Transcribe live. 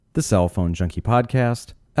The Cell Phone Junkie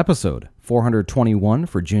Podcast, episode 421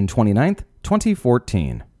 for June 29th,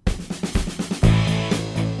 2014.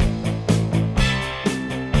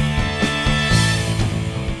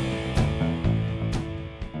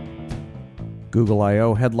 Google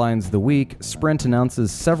I/O headlines the week, Sprint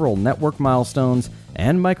announces several network milestones,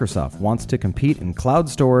 and Microsoft wants to compete in cloud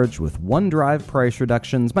storage with OneDrive price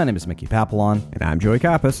reductions. My name is Mickey Papillon. And I'm Joey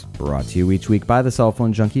Kappas. Brought to you each week by the Cell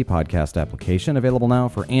Phone Junkie podcast application, available now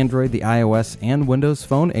for Android, the iOS, and Windows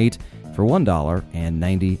Phone 8 for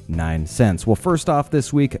 $1.99. Well, first off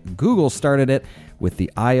this week, Google started it with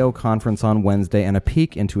the I/O conference on Wednesday and a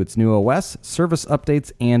peek into its new OS, service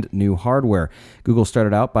updates, and new hardware. Google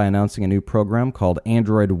started out by announcing a new program called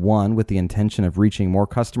Android One with the intention of reaching more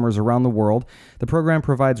customers around the world. The program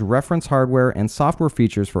provides reference hardware and software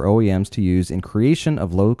features for OEMs to use in creation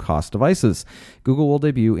of low-cost devices. Google will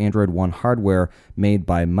debut Android One hardware made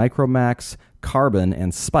by Micromax, Carbon,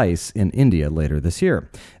 and Spice in India later this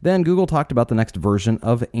year. Then Google talked about the next version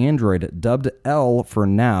of Android, dubbed L for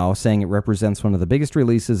now, saying it represents one of the biggest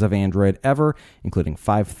releases of Android ever, including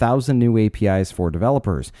 5,000 new APIs for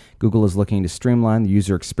developers. Google is looking to streamline the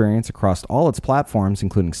user experience across all its platforms,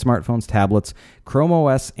 including smartphones, tablets, Chrome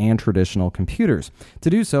OS, and traditional computers.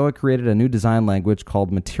 To do so, it created a new design language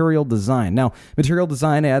called Material Design. Now, Material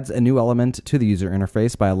Design adds a new element to the user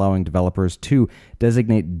interface by allowing developers to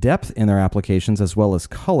designate depth in their applications as well as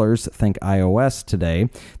colors. Think iOS today.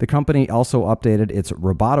 The company also updated its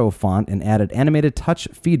Roboto font and added animated touch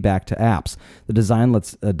feedback to apps. The design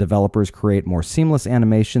lets developers create more seamless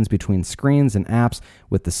animations between screens and apps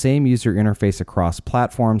with the same user interface across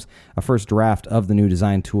platforms. A first draft of the new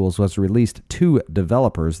design tools was released to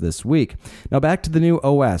developers this week. Now back to the new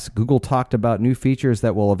OS. Google talked about new features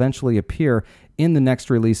that will eventually appear in the next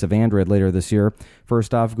release of Android later this year.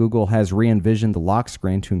 First off, Google has re-envisioned the lock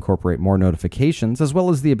screen to incorporate more notifications, as well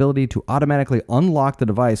as the ability to automatically unlock the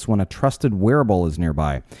device when a trusted wearable is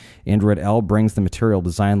nearby. Android L brings the Material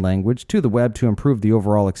Design language to the web to improve the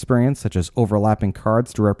overall experience, such as overlapping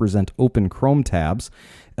cards to represent open Chrome tabs.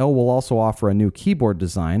 L will also offer a new keyboard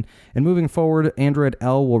design, and moving forward, Android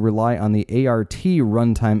L will rely on the ART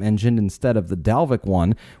runtime engine instead of the Dalvik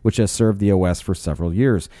one, which has served the OS for several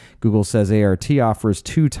years. Google says ART offers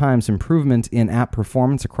 2 times improvement in app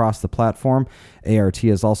performance across the platform. ART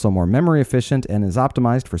is also more memory efficient and is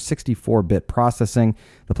optimized for 64-bit processing.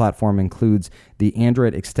 The platform includes the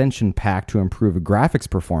Android extension pack to improve graphics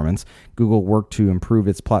performance. Google worked to improve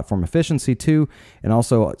its platform efficiency too, and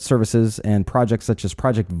also services and projects such as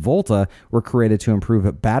Project Volta were created to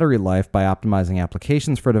improve battery life by optimizing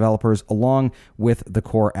applications for developers along with the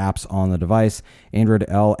core apps on the device. Android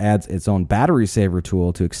L adds its own battery saver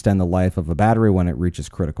tool to extend the life of a battery when it reaches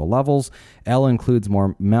critical levels. L includes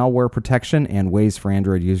more malware protection and ways for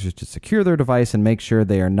Android users to secure their device and make sure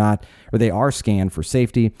they are scanned for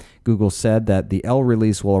safety. Google said that the L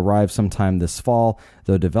release will arrive sometime this fall,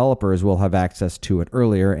 though developers will have access to it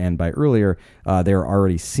earlier, and by earlier, they're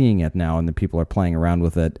already seeing it now, and the people are playing around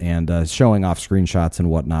with it and showing off screenshots and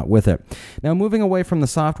whatnot with it. Now, moving away from the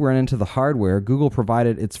software and into the hardware, Google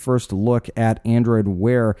provided its first look at Android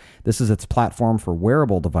Wear. This is its platform for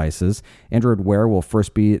wearable devices. Android Wear will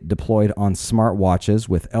first be deployed on smartwatches,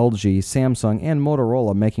 with LG, Samsung, and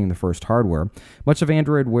Motorola making the first hardware. Much of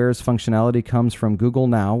Android Wear's functionality comes from Google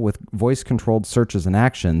Now, with voice-controlled searches and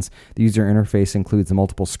actions. The user interface includes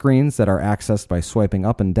multiple screens that are accessed by swiping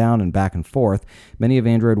up and down and back and forth. Many of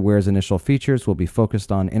Android Wear's initial features will be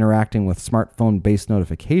focused on interacting with smartphone-based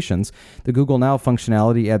notifications. The Google Now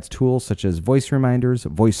functionality adds tools such as voice reminders,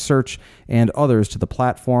 voice search, and others to the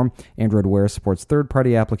platform. Android Wear supports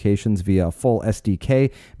third-party applications via a full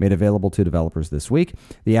SDK made available to developers this week.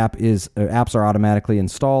 The apps are automatically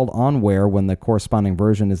installed on Wear when the corresponding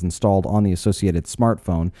version is installed on the associated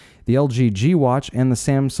smartphone. The LG G Watch and the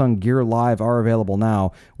Samsung Gear Live are available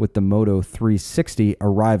now, with the Moto 360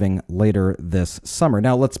 arriving later this summer.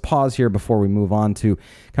 Now, let's pause here before we move on to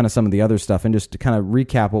kind of some of the other stuff and just to kind of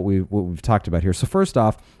recap what we've talked about here. So first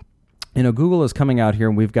off, Google is coming out here,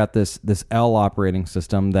 and we've got this L operating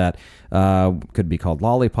system that could be called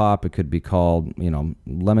Lollipop. It could be called,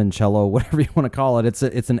 Limoncello, whatever you want to call it.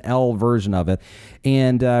 It's an L version of it.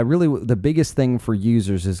 And really, the biggest thing for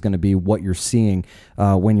users is going to be what you're seeing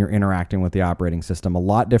when you're interacting with the operating system. A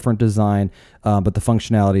lot different design, but the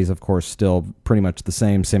functionality is, of course, still pretty much the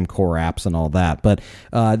same core apps and all that. But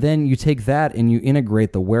then you take that and you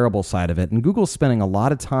integrate the wearable side of it. And Google's spending a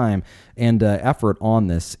lot of time and effort on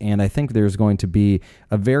this. And I think think there's going to be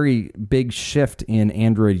a very big shift in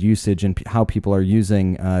Android usage and how people are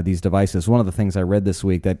using these devices. One of the things I read this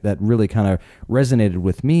week that really kind of resonated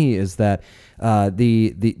with me is that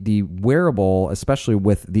the wearable, especially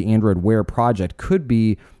with the Android Wear project, could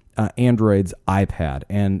be Android's iPad.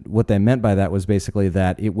 And what they meant by that was basically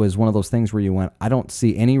that it was one of those things where you went, I don't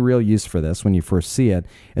see any real use for this when you first see it.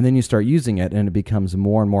 And then you start using it and it becomes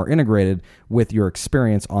more and more integrated with your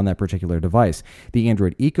experience on that particular device. The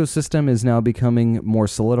Android ecosystem is now becoming more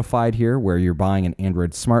solidified here, where you're buying an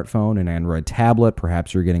Android smartphone, an Android tablet,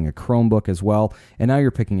 perhaps you're getting a Chromebook as well, and now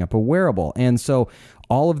you're picking up a wearable. And so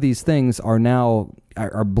all of these things are now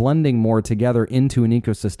are blending more together into an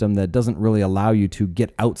ecosystem that doesn't really allow you to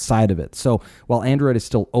get outside of it. So while Android is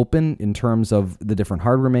still open in terms of the different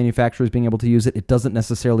hardware manufacturers being able to use it, it doesn't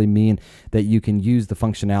necessarily mean that you can use the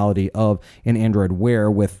functionality of an Android Wear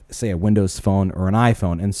with, say, a Windows phone or an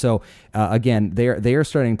iPhone. And so, again, they are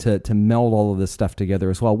starting to meld all of this stuff together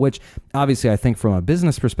as well, which obviously I think from a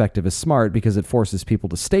business perspective is smart because it forces people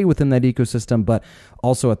to stay within that ecosystem, but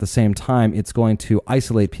also at the same time, it's going to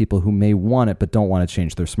isolate people who may want it but don't want to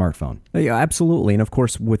change their smartphone. Yeah, absolutely. And of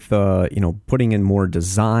course, with putting in more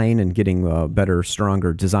design and getting better,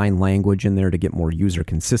 stronger design language in there to get more user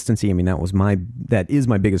consistency. I mean, that is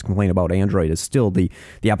my biggest complaint about Android is still the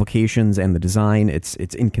applications and the design. It's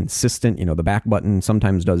inconsistent. The back button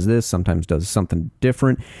sometimes does this, sometimes does something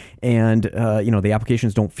different, and the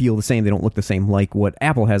applications don't feel the same. They don't look the same like what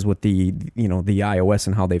Apple has with the iOS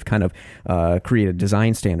and how they've kind of created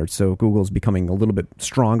design standards. So Google's becoming a little bit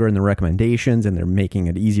stronger in the recommendations, and they're making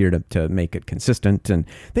it easier to make it consistent and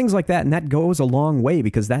things like that. And that goes a long way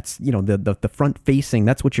because that's, the front facing,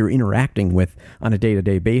 that's what you're interacting with on a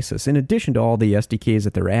day-to-day basis. In addition to all the SDKs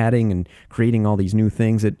that they're adding and creating all these new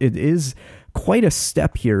things, it is quite a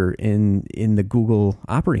step here in the Google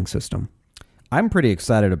operating system. I'm pretty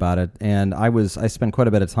excited about it, and I spent quite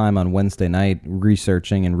a bit of time on Wednesday night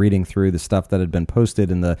researching and reading through the stuff that had been posted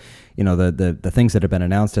and the things that had been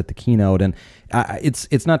announced at the keynote. And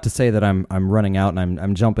it's not to say that I'm running out and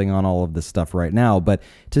I'm jumping on all of this stuff right now, but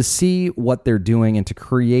to see what they're doing and to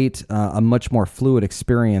create a much more fluid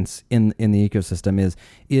experience in the ecosystem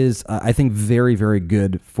is I think very, very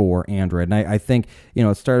good for Android. And I think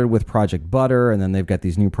it started with Project Butter, and then they've got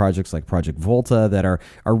these new projects like Project Volta that are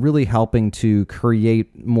really helping to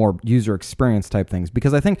create more user experience type things,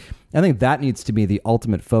 because I think that needs to be the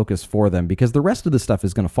ultimate focus for them, because the rest of the stuff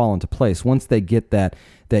is going to fall into place once they get that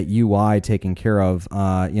UI taken care of,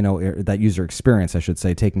 that user experience, I should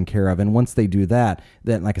say, taken care of. And once they do that,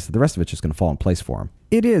 then, like I said, the rest of it's just going to fall in place for them.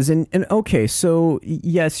 It is. And okay, so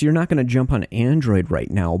yes, you're not going to jump on Android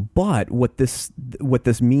right now, but what this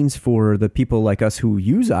means for the people like us who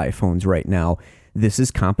use iPhones right now, this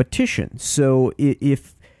is competition. So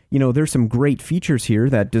if there's some great features here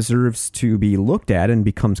that deserves to be looked at and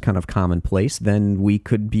becomes kind of commonplace, then we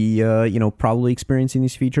could be, probably experiencing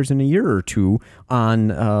these features in a year or two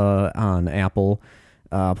on Apple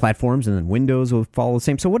platforms, and then Windows will follow the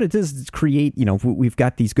same. So what it is create, we've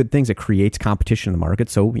got these good things that creates competition in the market.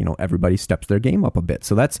 So, everybody steps their game up a bit.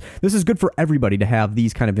 So this is good for everybody to have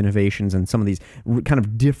these kind of innovations and some of these kind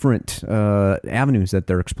of different avenues that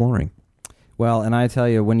they're exploring. Well, and I tell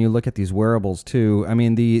you, when you look at these wearables too, I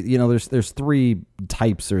mean, there's three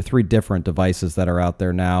types or three different devices that are out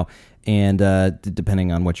there now, and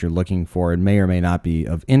depending on what you're looking for, it may or may not be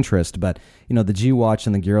of interest. But the G Watch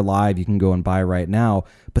and the Gear Live you can go and buy right now.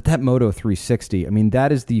 But that Moto 360, I mean,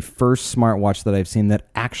 that is the first smartwatch that I've seen that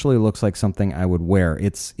actually looks like something I would wear.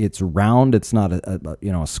 It's round. It's not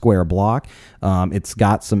a square block. It's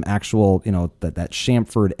got some actual that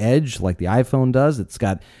chamfered edge like the iPhone does. It's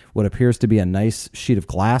got what appears to be a nice sheet of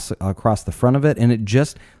glass across the front of it, and it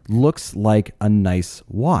just looks like a nice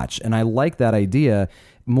watch. And I like that idea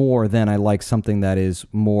more than I like something that is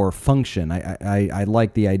more function. I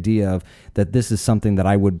like the idea of that this is something that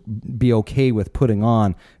I would be okay with putting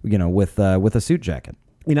on, with a suit jacket.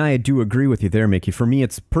 And I do agree with you there, Mickey. For me,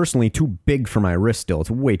 it's personally too big for my wrist still.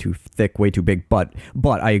 It's way too thick, way too big. But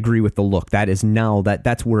I agree with the look. That is now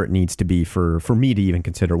that's where it needs to be for me to even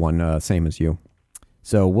consider one, same as you.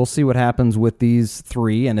 So we'll see what happens with these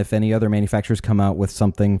three, and if any other manufacturers come out with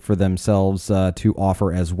something for themselves to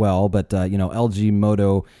offer as well. But LG,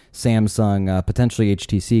 Moto, Samsung, potentially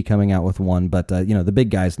HTC coming out with one. But the big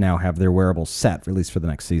guys now have their wearables set, at least for the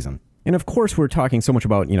next season. And of course, we're talking so much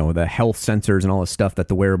about, the health sensors and all this stuff that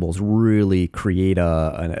the wearables really create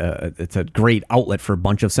it's a great outlet for a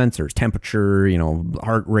bunch of sensors, temperature,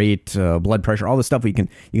 heart rate, blood pressure, all the stuff you can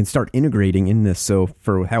start integrating in this. So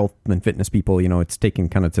for health and fitness people, it's taking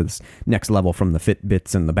kind of to this next level from the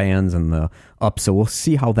Fitbits and the bands and the up. So we'll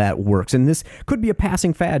see how that works. And this could be a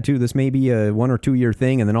passing fad too. This may be a 1 or 2 year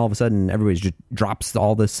thing. And then all of a sudden everybody just drops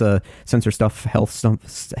all this sensor stuff, health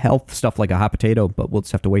stuff like a hot potato, but we'll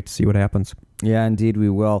just have to wait to see what happens. Yeah, indeed we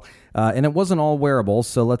will. And it wasn't all wearables,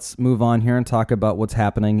 so let's move on here and talk about what's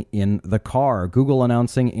happening in the car. Google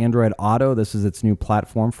announcing Android Auto. This is its new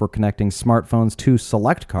platform for connecting smartphones to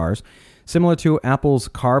select cars. Similar to Apple's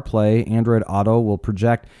CarPlay, Android Auto will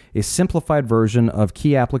project a simplified version of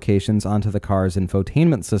key applications onto the car's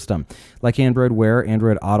infotainment system. Like Android Wear,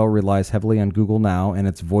 Android Auto relies heavily on Google Now and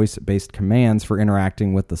its voice-based commands for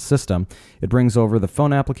interacting with the system. It brings over the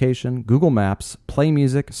phone application, Google Maps, Play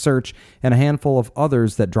Music, Search, and a handful of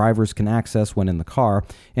others that drivers can access when in the car.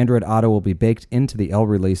 Android Auto will be baked into the L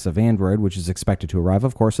release of Android, which is expected to arrive,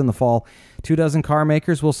 of course, in the fall. 24 car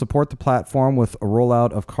makers will support the platform with a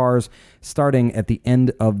rollout of cars starting at the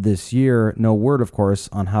end of this year. No word, of course,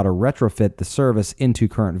 on how to retrofit the service into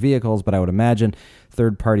current vehicles, but I would imagine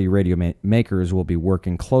third-party radio makers will be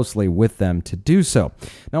working closely with them to do so.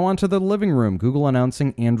 Now on to the living room. Google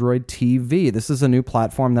announcing Android TV. This is a new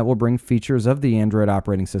platform that will bring features of the Android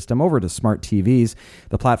operating system over to smart TVs.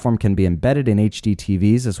 The platform can be embedded in HD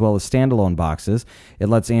TVs as well as standalone boxes. It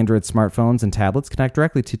lets Android smartphones and tablets connect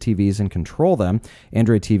directly to TVs and control them.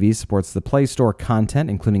 Android TV supports the Play Store content,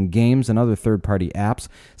 including games and other third-party apps.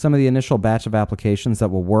 Some of the initial batch of applications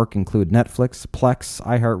that will work include Netflix, Plex,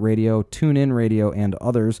 iHeartRadio, TuneIn Radio, and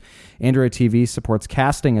others. Android TV supports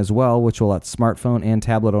casting as well, which will let smartphone and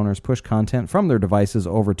tablet owners push content from their devices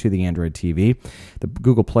over to the Android TV. The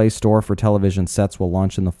Google Play Store for television sets will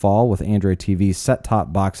launch in the fall with Android TV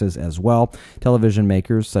set-top boxes as well. Television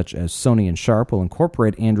makers such as Sony and Sharp will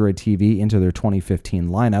incorporate Android TV into their 2015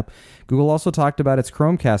 lineup. Google also talked about its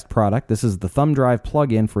Chromecast product. This is the thumb drive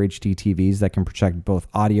plug-in for HD TVs that can project both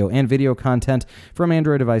audio and video content from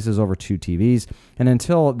Android devices over to TVs. And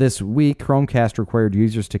until this week, Chromecast required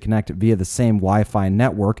users to connect via the same Wi-Fi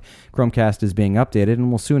network. Chromecast is being updated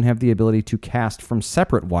and will soon have the ability to cast from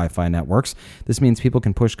separate Wi-Fi networks. This means people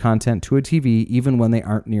can push content to a TV even when they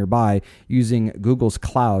aren't nearby using Google's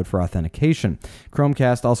cloud for authentication.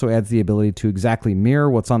 Chromecast also adds the ability to exactly mirror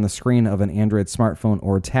what's on the screen of an Android smartphone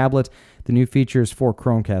or tablet. The new features for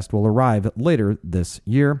Chromecast will arrive later this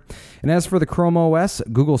year. And as for the Chrome OS,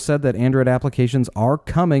 Google said that Android applications are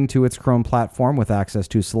coming to its Chrome platform with access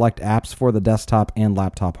to select apps for the desktop and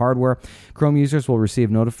laptop hardware. Chrome users will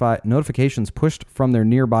receive notifications pushed from their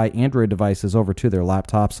nearby Android devices over to their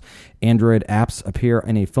laptops. Android apps appear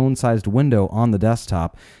in a phone-sized window on the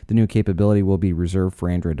desktop. The new capability will be reserved for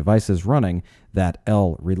Android devices running that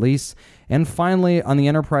L release. And finally, on the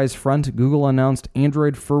enterprise front, Google announced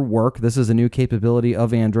Android for Work. This is a new capability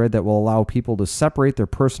of Android that will allow people to separate their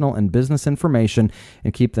personal and business information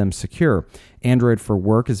and keep them secure. Android for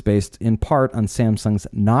Work is based in part on Samsung's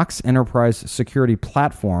Knox enterprise security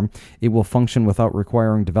platform. It will function without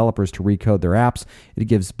requiring developers to recode their apps. It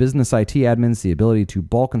gives business IT admins the ability to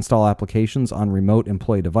bulk install applications on remote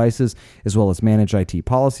employee devices, as well as manage IT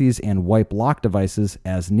policies and wipe lock devices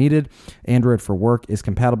as needed. Android for Work is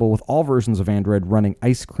compatible with all versions of Android running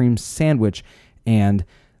Ice Cream Sandwich and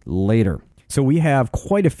later. So we have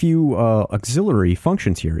quite a few auxiliary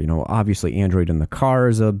functions here. Obviously Android in the car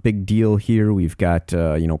is a big deal here. We've got,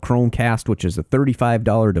 Chromecast, which is a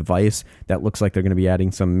 $35 device that looks like they're going to be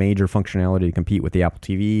adding some major functionality to compete with the Apple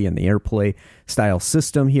TV and the AirPlay style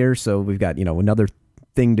system here. So we've got, another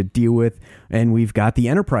thing to deal with. And we've got the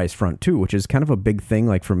enterprise front too, which is kind of a big thing.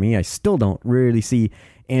 Like for me, I still don't really see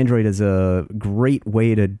Android as a great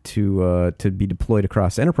way to be deployed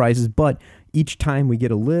across enterprises, but each time we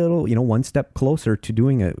get a little, one step closer to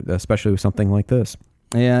doing it, especially with something like this.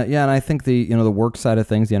 Yeah, and I think the work side of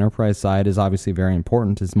things, the enterprise side, is obviously very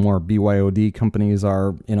important. As more BYOD companies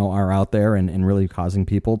are out there and really causing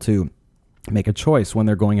people to make a choice when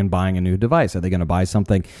they're going and buying a new device. Are they going to buy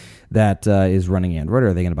something that is running Android, or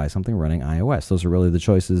are they going to buy something running iOS? Those are really the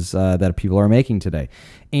choices that people are making today.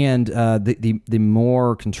 And the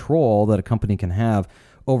more control that a company can have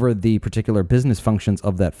over the particular business functions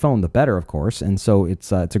of that phone, the better, of course. And so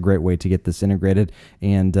it's a great way to get this integrated.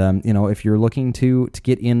 And if you're looking to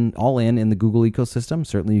get in the Google ecosystem,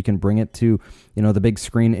 certainly you can bring it to the big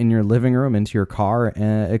screen in your living room, into your car,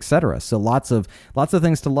 etc. So lots of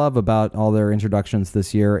things to love about all their introductions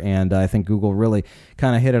this year. And I think Google really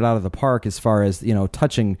kind of hit it out of the park as far as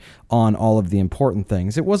touching on all of the important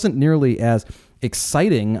things. It wasn't nearly as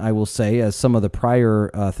exciting, I will say, as some of the prior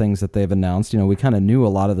things that they've announced. We kind of knew a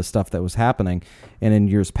lot of the stuff that was happening, and in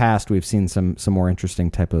years past, we've seen some more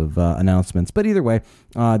interesting type of announcements. But either way,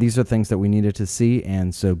 these are things that we needed to see,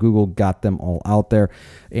 and so Google got them all out there.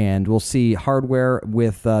 And we'll see hardware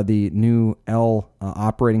with the new L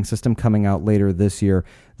operating system coming out later this year,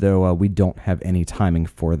 though we don't have any timing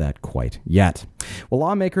for that quite yet. Well,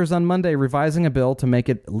 lawmakers on Monday revising a bill to make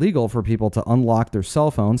it legal for people to unlock their cell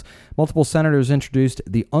phones. Multiple senators introduced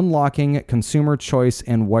the Unlocking Consumer Choice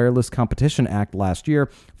and Wireless Competition Act last year,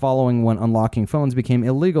 following when unlocking phones became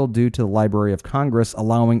illegal due to the Library of Congress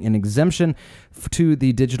allowing an exemption to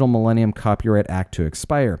the Digital Millennium Copyright Act to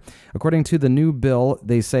expire. According to the new bill,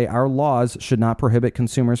 they say our laws should not prohibit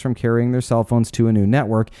consumers from carrying their cell phones to a new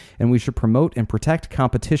network, and we should promote and protect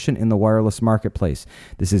competition in the wireless marketplace.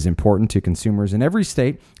 This is important to consumers in every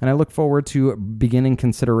state, and I look forward to beginning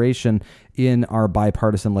consideration in our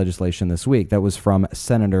bipartisan legislation this week. That was from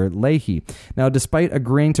Senator Leahy. Now, despite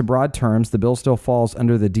agreeing to broad terms, the bill still falls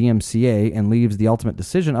under the DMCA and leaves the ultimate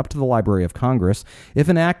decision up to the Library of Congress. If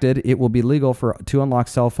enacted, it will be legal to unlock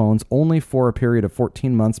cell phones only for a period of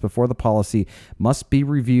 14 months before the policy must be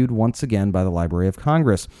reviewed once again by the Library of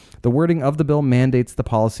Congress. The wording of the bill mandates the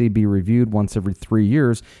policy be reviewed once every 3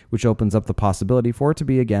 years, which opens up the possibility for it to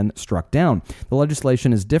be again struck down. The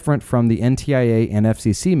legislation is different from the NTIA and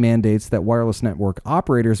FCC mandates that wireless network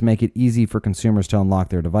operators make it easy for consumers to unlock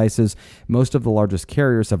their devices. Most of the largest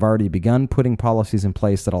carriers have already begun putting policies in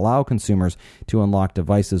place that allow consumers to unlock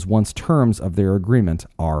devices once terms of their agreement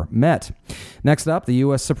are met. Next up, the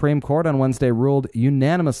U.S. Supreme Court on Wednesday ruled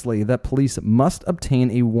unanimously that police must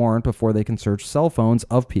obtain a warrant before they can search cell phones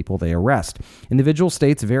of people they arrest. Individual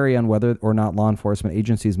states vary on whether or not law enforcement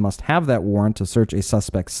agencies must have that warrant to search a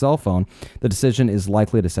suspect's cell phone. The decision is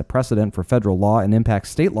likely to set precedent for federal law and impact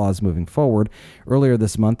state laws moving forward. Earlier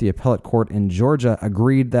this month, the appellate court in Georgia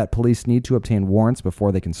agreed that police need to obtain warrants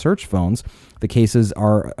before they can search phones. The cases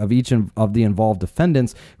are of each of the involved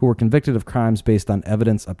defendants who were convicted of crimes based on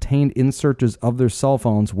evidence obtained in searches of their cell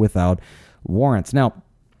phones without warrants. Now,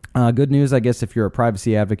 good news, I guess, if you're a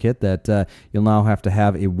privacy advocate, that you'll now have to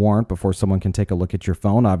have a warrant before someone can take a look at your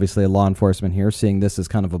phone. Obviously, law enforcement here seeing this as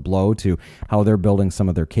kind of a blow to how they're building some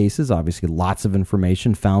of their cases. Obviously, lots of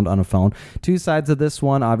information found on a phone. Two sides of this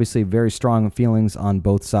one, obviously, very strong feelings on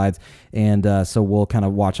both sides. And so we'll kind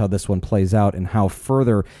of watch how this one plays out and how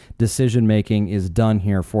further decision-making is done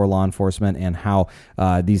here for law enforcement and how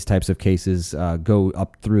these types of cases go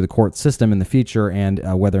up through the court system in the future and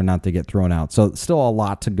whether or not they get thrown out. So still a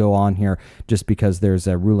lot to go on here. Just because there's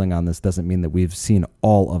a ruling on this doesn't mean that we've seen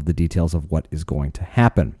all of the details of what is going to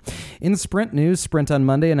happen. In Sprint news, Sprint on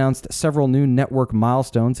Monday announced several new network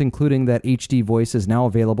milestones, including that HD Voice is now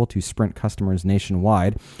available to Sprint customers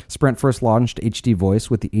nationwide. Sprint first launched HD Voice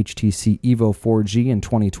with the HTC Evo 4G in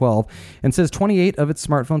 2012 and says 28 of its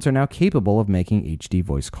smartphones are now capable of making HD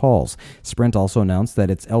voice calls. Sprint also announced that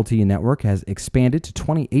its LTE network has expanded to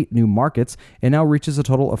 28 new markets and now reaches a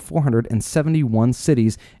total of 471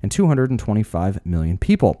 cities and 225 million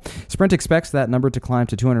people. Sprint expects that number to climb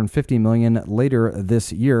to 250 million later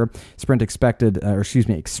this year. Sprint expanded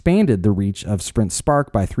the reach of Sprint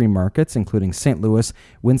Spark by 3 markets, including St. Louis,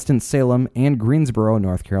 Winston-Salem, and Greensboro,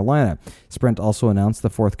 North Carolina. Sprint also announced the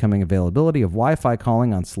forthcoming availability of Wi-Fi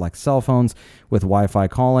calling on select cell phones. With Wi-Fi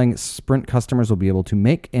calling, Sprint customers will be able to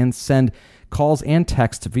make and send calls and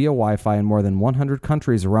texts via Wi-Fi in more than 100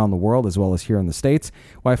 countries around the world, as well as here in the States.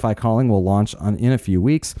 Wi-Fi calling will launch in a few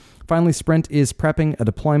weeks. Finally, Sprint is prepping a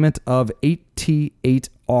deployment of 8T8R.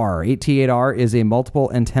 8T8R is a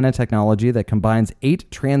multiple antenna technology that combines 8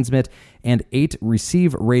 transmit and 8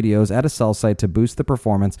 receive radios at a cell site to boost the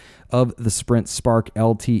performance of the Sprint Spark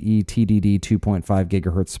LTE TDD 2.5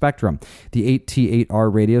 gigahertz spectrum. The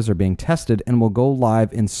 8T8R radios are being tested and will go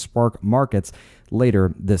live in Spark markets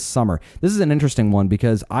later this summer. This is an interesting one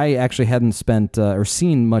because I actually hadn't spent or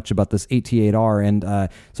seen much about this 8T8R, and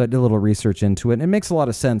so I did a little research into it. And it makes a lot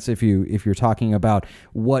of sense if you're talking about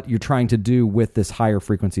what you're trying to do with this higher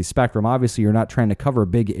frequency spectrum. Obviously, you're not trying to cover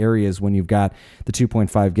big areas when you've got the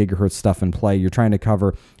 2.5 gigahertz stuff in play. You're trying to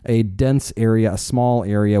cover a dense area, a small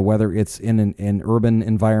area, whether it's in an urban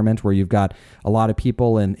environment where you've got a lot of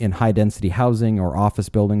people in high density housing or office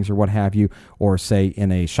buildings or what have you, or say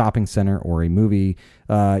in a shopping center or a movie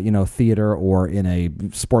theater or in a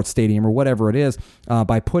sports stadium or whatever it is,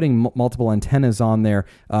 by putting multiple antennas on there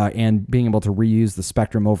and being able to reuse the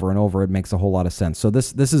spectrum over and over, it makes a whole lot of sense. So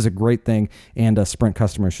this is a great thing, and Sprint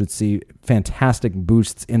customers should see fantastic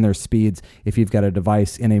boosts in their speeds if you've got a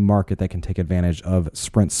device in a market that can take advantage of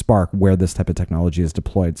Sprint Spark where this type of technology is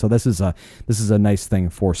deployed. So this is a nice thing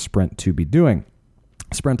for Sprint to be doing.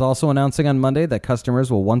 Sprint also announcing on Monday that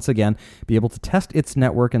customers will once again be able to test its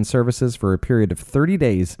network and services for a period of 30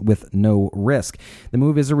 days with no risk. The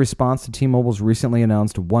move is a response to T-Mobile's recently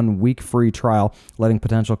announced 1-week free trial, letting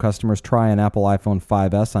potential customers try an Apple iPhone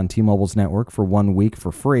 5S on T-Mobile's network for 1 week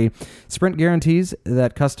for free. Sprint guarantees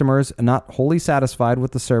that customers not wholly satisfied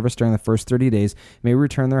with the service during the first 30 days may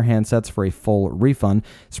return their handsets for a full refund.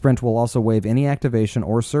 Sprint will also waive any activation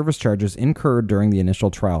or service charges incurred during the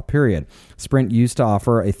initial trial period. Sprint used to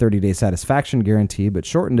offer a 30-day satisfaction guarantee, but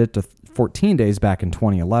shortened it to 14 days back in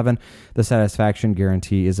 2011. The satisfaction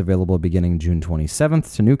guarantee is available beginning June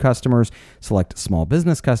 27th to new customers, select small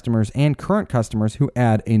business customers, and current customers who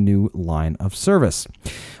add a new line of service.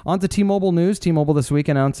 On to T-Mobile news. T-Mobile this week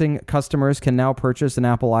announcing customers can now purchase an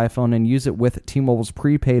Apple iPhone and use it with T-Mobile's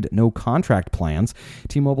prepaid no-contract plans.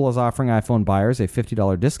 T-Mobile is offering iPhone buyers a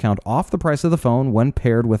 $50 discount off the price of the phone when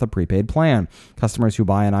paired with a prepaid plan. Customers who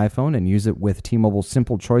buy an iPhone and use it with T-Mobile's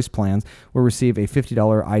Simple Choice plans will receive a $50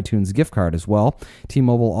 iTunes gift card as well.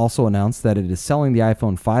 T-Mobile also announced that it is selling the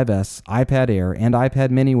iPhone 5S, iPad Air, and iPad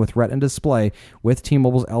mini with Retina display with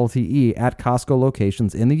T-Mobile's LTE at Costco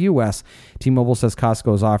locations in the U.S. T-Mobile says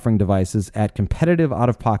Costco is offering devices at competitive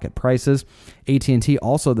out-of-pocket prices. AT&T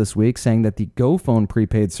also this week saying that the GoPhone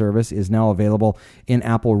prepaid service is now available in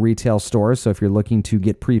Apple retail stores. So if you're looking to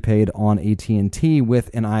get prepaid on AT&T with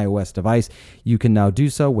an iOS device, you can now do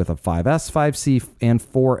so with a 5S, 5C, and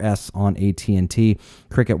 4S on AT&T,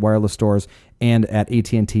 Cricket Wireless stores, and at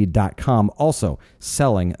AT&T.com, also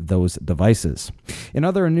selling those devices. In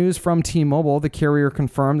other news from T-Mobile, the carrier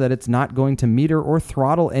confirmed that it's not going to meter or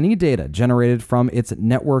throttle any data generated from its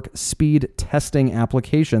network speed testing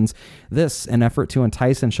applications. This, an effort to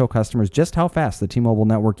entice and show customers just how fast the T-Mobile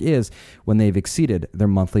network is when they've exceeded their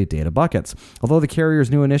monthly data buckets. Although the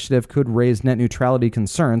carrier's new initiative could raise net neutrality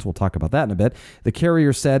concerns, we'll talk about that in a bit, the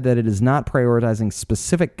carrier said that it is not prioritizing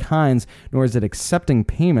specific kinds, nor is it accepting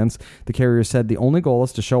payments. The carrier said the only goal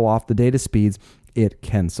is to show off the data speeds it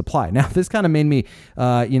can supply. Now, this kind of made me,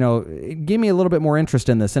 it gave me a little bit more interest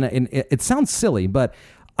in this, and it sounds silly, but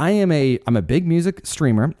I'm a big music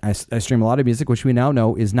streamer. I stream a lot of music, which we now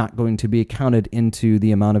know is not going to be counted into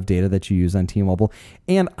the amount of data that you use on T-Mobile.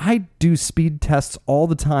 And I do speed tests all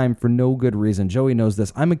the time for no good reason. Joey knows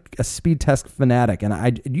this. I'm a speed test fanatic, and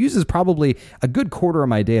it uses probably a good quarter of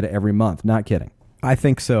my data every month. Not kidding. I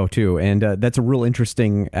think so too, and that's a real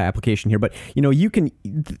interesting application here. But you can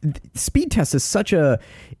speed test is such a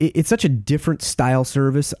different style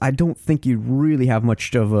service. I don't think you really have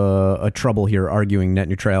much of a trouble here arguing net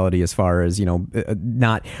neutrality as far as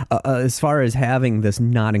not as far as having this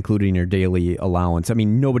not included in your daily allowance. I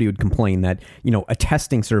mean, nobody would complain that a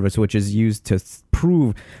testing service which is used to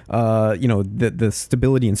prove the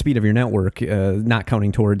stability and speed of your network not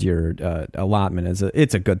counting towards your allotment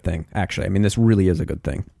it's a good thing. Actually, I mean, this really is a good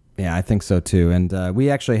thing. Yeah, I think so too. And we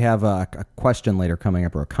actually have a question later coming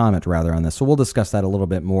up, or a comment rather, on this. So we'll discuss that a little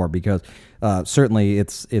bit more, because certainly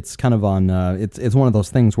it's kind of on it's one of those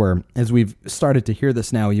things where, as we've started to hear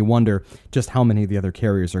this now, you wonder just how many of the other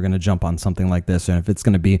carriers are going to jump on something like this, and if it's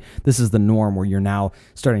going to be, this is the norm where you're now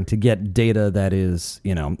starting to get data that is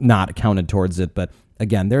not counted towards it. But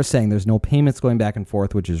again, they're saying there's no payments going back and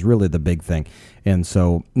forth, which is really the big thing. And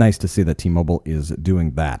so nice to see that T-Mobile is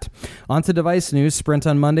doing that. On to device news. Sprint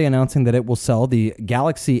on Monday announcing that it will sell the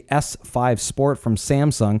Galaxy S5 Sport from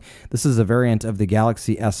Samsung. This is a variant of the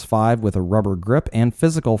Galaxy S5 with a rubber grip and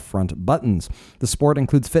physical front buttons. The Sport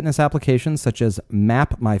includes fitness applications such as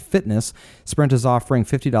Map My Fitness. Sprint is offering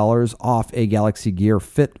 $50 off a Galaxy Gear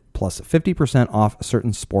Fit plus 50% off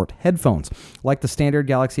certain sport headphones. Like the standard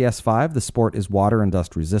Galaxy S5, the Sport is water and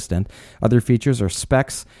dust resistant. Other features are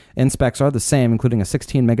specs are the same, including a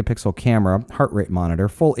 16-megapixel camera, heart rate monitor,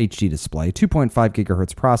 full HD display, 2.5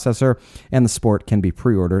 gigahertz processor, and the Sport can be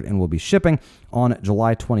pre-ordered and will be shipping on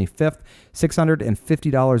July 25th.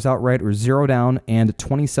 $650 outright or zero down, and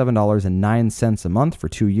 $27.09 a month for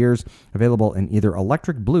 2 years. Available in either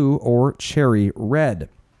electric blue or cherry red.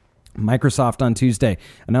 Microsoft on Tuesday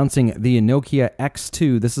announcing the Nokia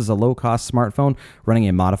X2. This is a low-cost smartphone running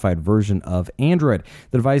a modified version of Android.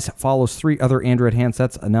 The device follows 3 other Android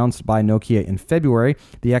handsets announced by Nokia in February.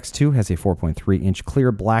 The X2 has a 4.3-inch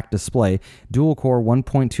clear black display, dual-core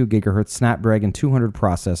 1.2 gigahertz Snapdragon 200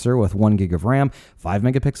 processor with 1 gig of RAM,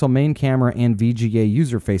 5-megapixel main camera, and VGA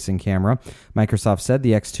user-facing camera. Microsoft said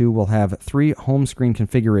the X2 will have 3 home screen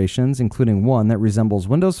configurations, including one that resembles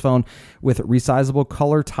Windows Phone with resizable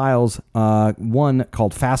color tile files, one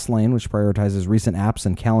called Fastlane, which prioritizes recent apps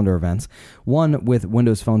and calendar events, one with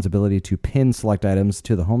Windows Phone's ability to pin select items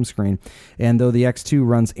to the home screen. And though the X2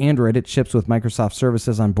 runs Android, it ships with Microsoft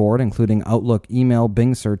services on board, including Outlook, email,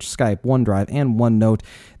 Bing Search, Skype, OneDrive, and OneNote.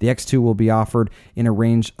 The X2 will be offered in a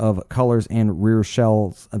range of colors and rear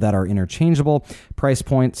shells that are interchangeable. Price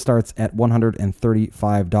point starts at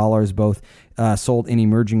 $135, both sold in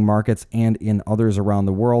emerging markets and in others around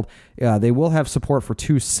the world. They will have support for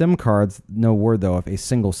 2 SIM cards. No word, though, if a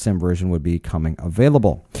single SIM version would be coming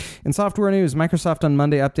available. In software news, Microsoft on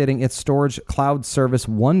Monday updating its storage cloud service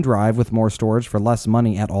OneDrive with more storage for less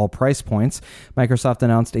money at all price points. Microsoft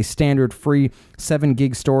announced a standard free 7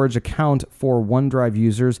 gig storage account for OneDrive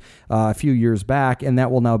users a few years back, and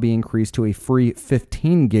that will now be increased to a free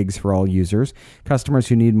 15 gigs for all users. Customers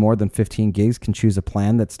who need more than 15 gigs can choose a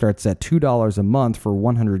plan that starts at $2 a month for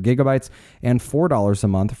 100 gigabytes and $4 a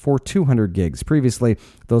month for 200 gigs. Previously,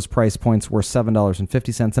 those price points were $7.50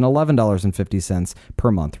 and $11.50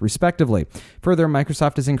 per month, respectively. Further,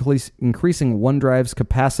 Microsoft is increasing OneDrive's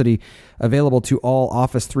capacity available to all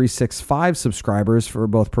Office 365 subscribers for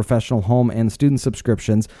both professional home and student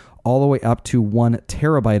subscriptions, all the way up to 1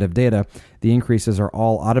 terabyte of data. The increases are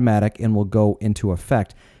all automatic and will go into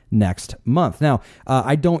effect next month. Now,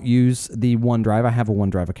 I don't use the OneDrive. I have a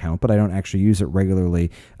OneDrive account, but I don't actually use it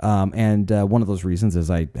regularly. And one of those reasons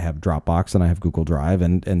is I have Dropbox and I have Google Drive.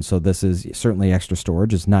 And so this is certainly extra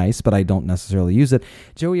storage is nice, but I don't necessarily use it.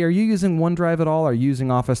 Joey, are you using OneDrive at all? Are you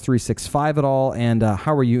using Office 365 at all? And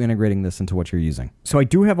how are you integrating this into what you're using? So I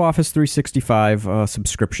do have Office 365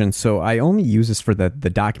 subscription. So I only use this for the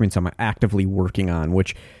documents I'm actively working on,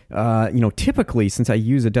 which, typically, since I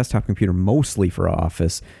use a desktop computer mostly for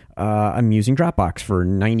Office, I'm using Dropbox for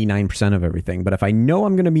 99% of everything. But if I know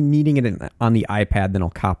I'm going to be needing it on the iPad, then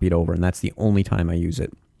I'll copy it over, and that's the only time I use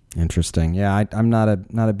it. Interesting. Yeah, I'm not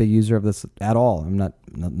a big user of this at all.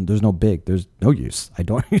 There's no use. I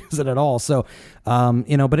don't use it at all. So,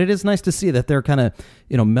 but it is nice to see that they're kind of,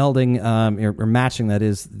 melding or matching, that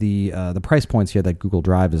is the price points here that Google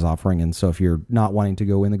Drive is offering. And so if you're not wanting to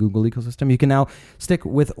go in the Google ecosystem, you can now stick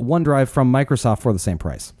with OneDrive from Microsoft for the same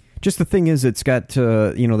price. Just the thing is, it's got,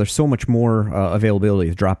 there's so much more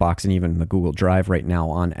availability with Dropbox and even the Google Drive right now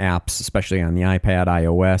on apps, especially on the iPad,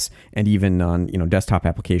 iOS, and even on, desktop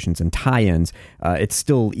applications and tie-ins. It's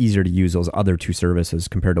still easier to use those other 2 services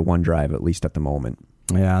compared to OneDrive, at least at the moment.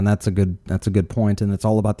 Yeah, and that's a good point, and it's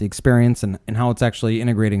all about the experience and how it's actually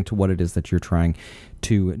integrating to what it is that you're trying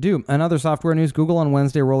to do. And other software news, Google on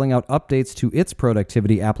Wednesday rolling out updates to its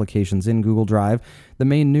productivity applications in Google Drive. The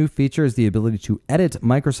main new feature is the ability to edit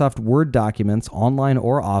Microsoft Word documents online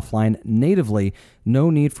or offline natively. No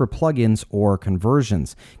need for plugins or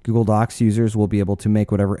conversions. Google Docs users will be able to make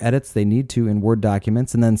whatever edits they need to in Word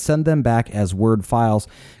documents and then send them back as Word files.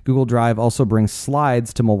 Google Drive also brings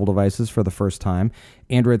slides to mobile devices for the first time.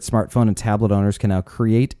 Android smartphone and tablet owners can now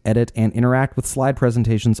create, edit, and interact with slide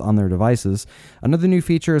presentations on their devices. Another new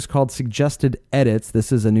feature is called Suggested Edits.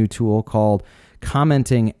 This is a new tool called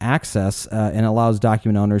Commenting Access and allows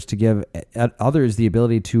document owners to give others the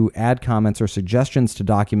ability to add comments or suggestions to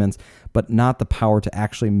documents, but not the power to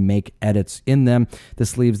actually make edits in them.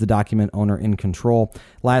 This leaves the document owner in control.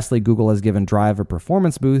 Lastly, Google has given Drive a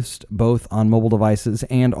performance boost both on mobile devices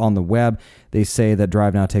and on the web. They say that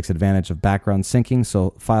Drive now takes advantage of background syncing,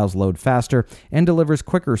 so files load faster and delivers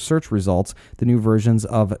quicker search results. The new versions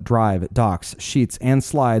of Drive, Docs, Sheets, and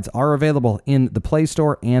Slides are available in the Play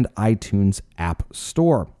Store and iTunes App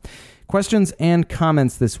Store. Questions and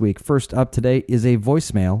comments this week. First up today is a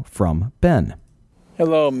voicemail from Ben.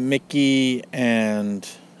 Hello, Mickey and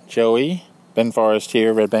Joey. Ben Forrest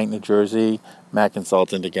here, Red Bank, New Jersey, Mac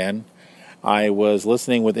Consultant again. I was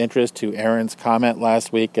listening with interest to Aaron's comment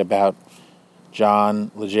last week about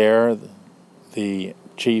John Legere, the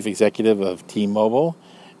chief executive of T-Mobile,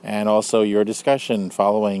 and also your discussion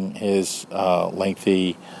following his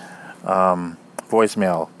lengthy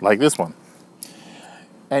voicemail like this one.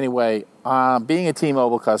 Anyway, being a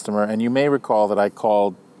T-Mobile customer, and you may recall that I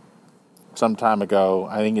called some time ago,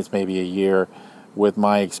 I think it's maybe a year, with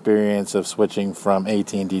my experience of switching from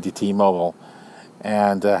AT&T to T-Mobile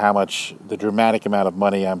and how much, the dramatic amount of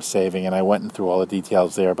money I'm saving, and I went through all the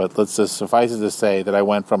details there, but let's just suffice it to say that I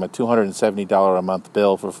went from a $270 a month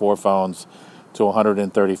bill for 4 phones to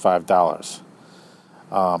 $135.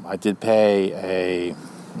 I did pay a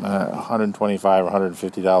 $125 or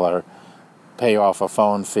 $150 pay off a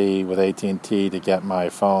phone fee with AT&T to get my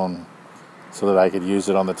phone so that I could use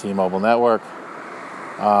it on the T-Mobile network.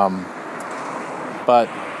 But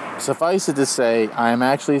suffice it to say, I am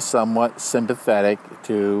actually somewhat sympathetic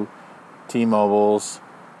to T-Mobile's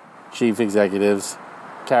chief executive's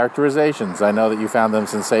characterizations. I know that you found them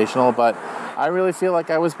sensational, but I really feel like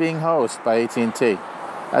I was being hosed by AT&T.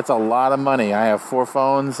 That's a lot of money. I have 4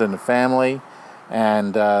 phones and a family,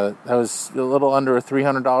 and that was a little under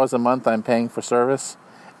 $300 a month I'm paying for service.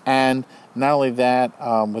 And not only that,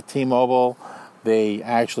 with T-Mobile,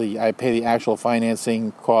 I pay the actual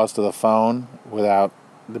financing cost of the phone without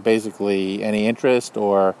basically any interest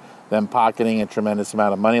or them pocketing a tremendous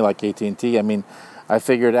amount of money like AT&T. I mean, I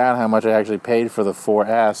figured out how much I actually paid for the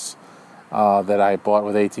 4S that I bought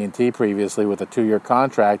with AT&T previously with a 2-year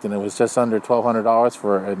contract, and it was just under $1,200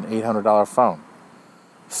 for an $800 phone.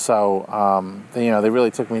 So, they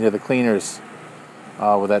really took me to the cleaners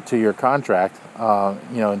with that 2-year contract,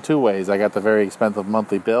 in 2 ways. I got the very expensive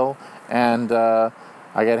monthly bill, and I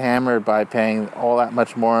got hammered by paying all that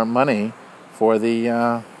much more money for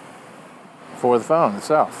the phone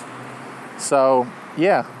itself. So,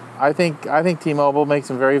 yeah, I think T-Mobile makes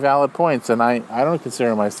some very valid points, and I don't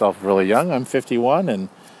consider myself really young. I'm 51, and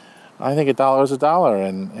I think $1 is $1,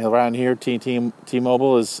 and around here,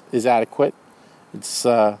 T-Mobile is adequate. It's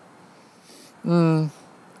I'm going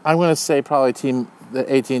to say probably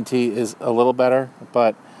the AT&T is a little better,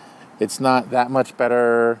 but it's not that much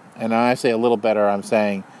better. And when I say a little better, I'm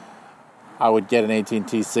saying I would get an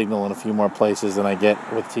AT&T signal in a few more places than I get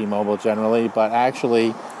with T-Mobile generally. But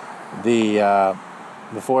actually, the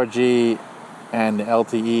 4G and the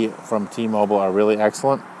LTE from T-Mobile are really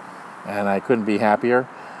excellent, and I couldn't be happier.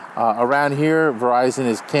 Around here, Verizon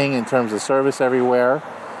is king in terms of service everywhere,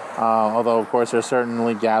 although, of course, there's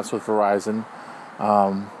certainly gaps with Verizon.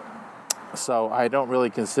 So I don't really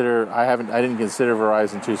consider, I didn't consider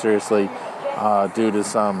Verizon too seriously due to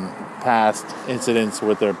some past incidents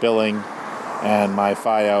with their billing and my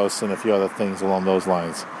Fios and a few other things along those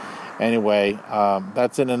lines. Anyway,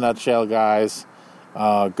 that's in a nutshell, guys.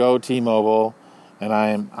 Go T-Mobile, and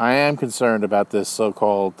I am concerned about this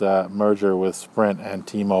so-called merger with Sprint and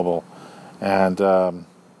T-Mobile, and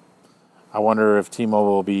I wonder if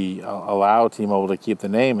T-Mobile will allow T-Mobile to keep the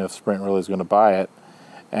name if Sprint really is going to buy it.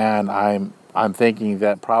 And I'm thinking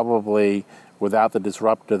that probably without the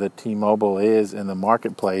disruptor that T-Mobile is in the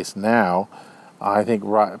marketplace now, I think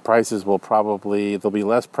prices there'll be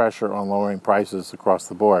less pressure on lowering prices across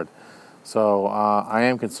the board. So I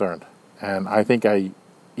am concerned. And I think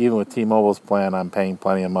even with T-Mobile's plan, I'm paying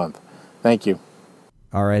plenty a month. Thank you.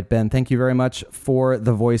 All right, Ben, thank you very much for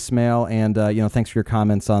the voicemail, and thanks for your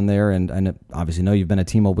comments on there. And I obviously know you've been a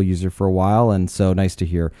T-Mobile user for a while, and so nice to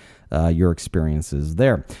hear your experiences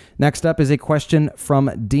there. Next up is a question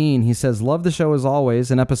from Dean. He says, love the show as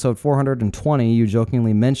always. In episode 420, you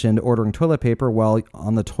jokingly mentioned ordering toilet paper while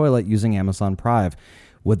on the toilet using Amazon Prime.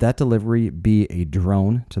 Would that delivery be a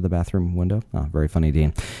drone to the bathroom window? Oh, very funny,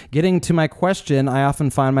 Dean. Getting to my question, I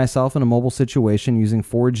often find myself in a mobile situation using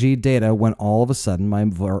 4G data when all of a sudden my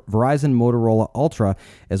Verizon Motorola Ultra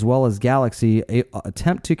as well as Galaxy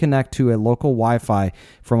attempt to connect to a local Wi-Fi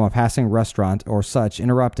from a passing restaurant or such,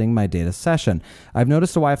 interrupting my data session. I've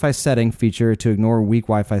noticed a Wi-Fi setting feature to ignore weak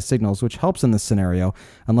Wi-Fi signals, which helps in this scenario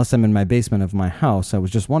unless I'm in my basement of my house. I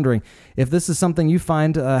was just wondering if this is something you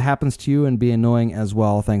find happens to you and be annoying as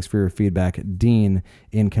well. Thanks for your feedback, Dean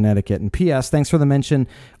in Connecticut. And P.S., thanks for the mention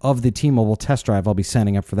of the T-Mobile test drive. I'll be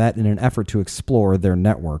signing up for that in an effort to explore their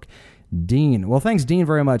network. Dean. Well, thanks, Dean,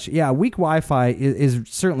 very much. Yeah, weak Wi-Fi is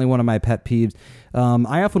certainly one of my pet peeves.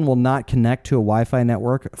 I often will not connect to a Wi-Fi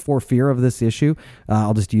network for fear of this issue.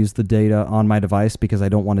 I'll just use the data on my device because I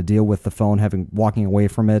don't want to deal with the phone walking away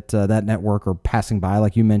from it, that network, or passing by,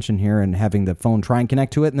 like you mentioned here, and having the phone try and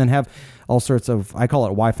connect to it, and then have all sorts of, I call it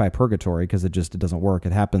Wi-Fi purgatory because it doesn't work.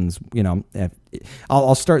 It happens,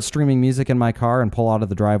 I'll start streaming music in my car and pull out of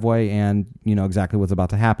the driveway, and you know exactly what's about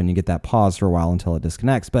to happen. You get that pause for a while until it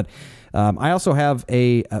disconnects. But I also have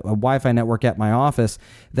a Wi-Fi network at my office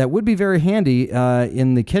that would be very handy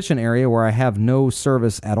in the kitchen area where I have no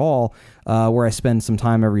service at all, where I spend some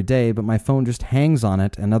time every day, but my phone just hangs on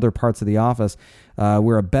it, and other parts of the office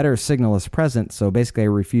where a better signal is present. So basically I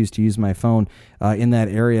refuse to use my phone in that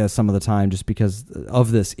area some of the time just because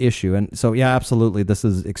of this issue. And so, yeah, absolutely, this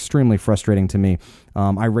is extremely frustrating to me.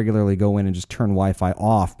 I regularly go in and just turn Wi-Fi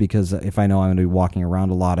off because if I know I'm going to be walking around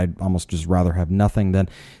a lot, I'd almost just rather have nothing than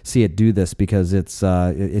see it do this because it's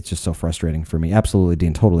just so frustrating for me. Absolutely,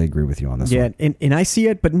 Dean, totally agree with you on this one. Yeah, and I see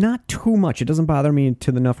it, but not too much. It doesn't bother me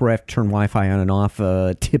to the enough where I have to turn Wi-Fi on and off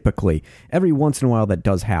typically. Every once in a while that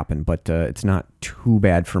does happen, but it's not too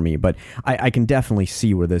bad for me. But I can definitely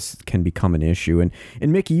see where this can become an issue. And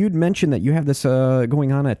Mickey, you'd mentioned that you have this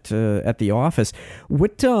going on at the office.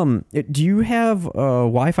 What do you have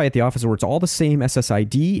Wi-Fi at the office where it's all the same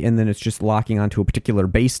SSID and then it's just locking onto a particular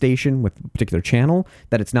base station with a particular channel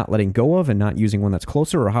that it's not letting letting go of and not using one that's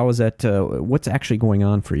closer, or how is that? What's actually going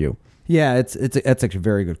on for you? Yeah, it's actually a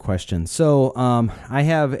very good question. So we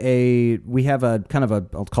have a kind of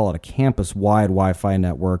I'll call it a campus-wide Wi-Fi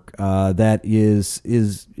network that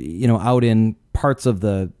is out in parts of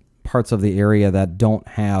the area that don't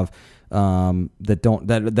have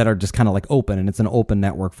that are just kind of like open, and it's an open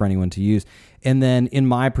network for anyone to use. And then in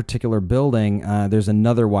my particular building, there's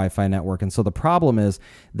another Wi-Fi network. And so the problem is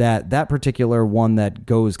that particular one that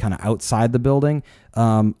goes kind of outside the building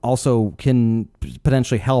also can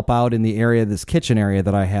potentially help out in the area, this kitchen area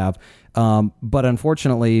that I have. But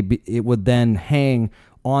unfortunately, it would then hang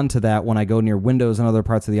onto that when I go near windows and other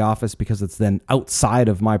parts of the office, because it's then outside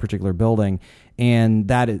of my particular building, and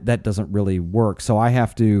that doesn't really work. So I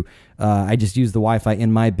have to I just use the Wi-Fi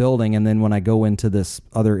in my building, and then when I go into this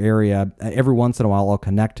other area, every once in a while I'll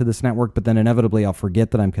connect to this network, but then inevitably I'll forget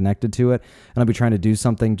that I'm connected to it, and I'll be trying to do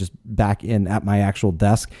something just back in at my actual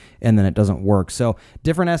desk, and then it doesn't work. So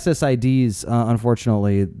different SSIDs,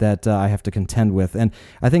 unfortunately, that I have to contend with, and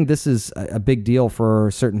I think this is a big deal for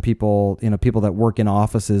certain people, people that work in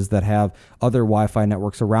offices that have other Wi-Fi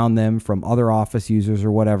networks around them from other office users or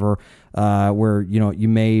whatever, where you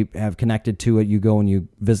may have connected to it. You go and you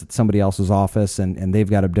visit somebody else's office, and they've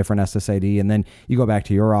got a different SSID, and then you go back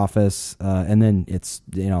to your office, and then it's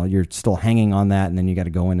you're still hanging on that, and then you got to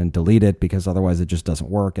go in and delete it because otherwise it just doesn't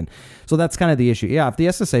work. And so that's kind of the issue. Yeah, if the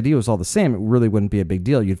SSID was all the same, it really wouldn't be a big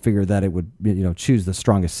deal. You'd figure that it would choose the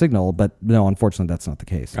strongest signal, but no, unfortunately that's not the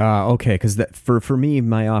case. Okay, because for me,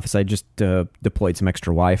 my office, I just deployed some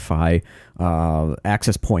extra Wi-Fi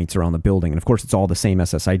access points around the building, and of course it's all the same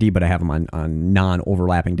SSID, but I have them on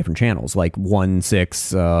non-overlapping different channels, like 1,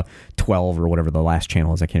 6, 12, or whatever the last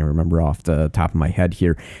channel is. I can't remember off the top of my head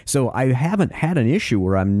here. So I haven't had an issue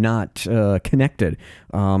where I'm not connected.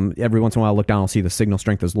 Every once in a while I look down, I'll see the signal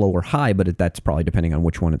strength is low or high, but that's probably depending on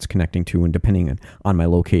which one it's connecting to and depending on my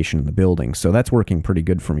location in the building. So that's working pretty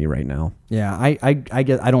good for me right now. Yeah, I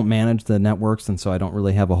don't manage the networks, and so I don't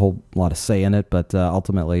really have a whole lot of say in it, but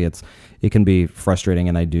ultimately it can be frustrating,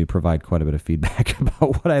 and I do provide quite a bit of feedback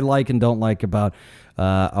about what I like and don't like about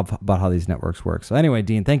how these networks work. So anyway,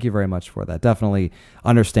 Dean, thank you very much for that. Definitely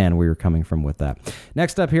understand where you're coming from with that.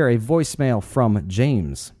 Next up here, a voicemail from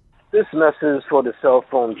James. This message is for the cell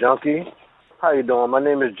phone junkie. How you doing? My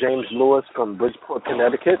name is James Lewis from Bridgeport,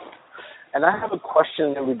 Connecticut, and I have a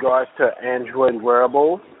question in regards to Android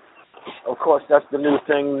wearables. Of course, that's the new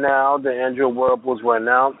thing now. The Android wearables were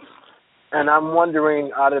announced, and I'm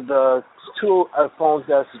wondering, out of the two phones,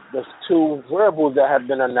 there's two wearables that have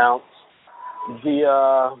been announced,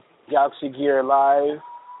 the Galaxy Gear Live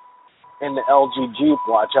and the LG Jeep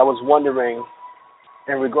Watch. I was wondering,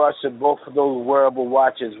 in regards to both of those wearable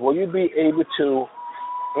watches, will you be able to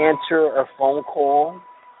answer a phone call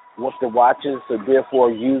with the watches, so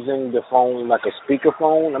therefore using the phone like a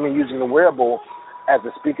speakerphone? I mean, using the wearable as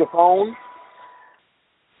a speakerphone?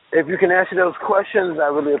 If you can answer those questions, I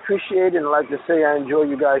really appreciate it. And I'd like to say I enjoy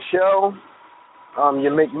you guys' show.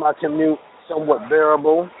 You make my commute somewhat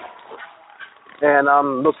bearable.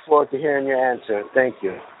 And look forward to hearing your answer. Thank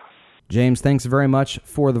you. James, thanks very much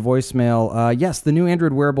for the voicemail. Yes, the new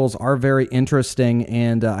Android wearables are very interesting,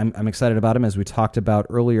 and I'm excited about them, as we talked about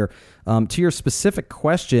earlier. To your specific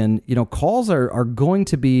question, calls are going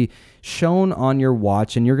to be shown on your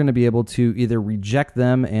watch, and you're going to be able to either reject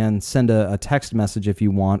them and send a text message if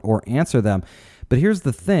you want, or answer them. But here's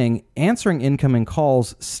the thing, answering incoming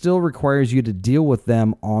calls still requires you to deal with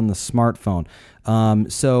them on the smartphone.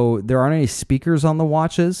 So there aren't any speakers on the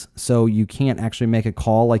watches, so you can't actually make a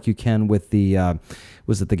call like you can with the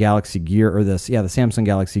the Galaxy Gear, or the Samsung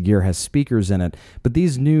Galaxy Gear has speakers in it. But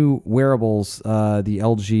these new wearables, the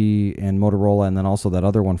LG and Motorola, and then also that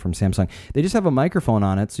other one from Samsung, they just have a microphone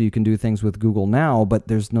on it, so you can do things with Google Now, but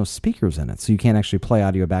there's no speakers in it, so you can't actually play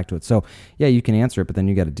audio back to it. So yeah, you can answer it, but then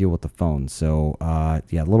you got to deal with the phone. So a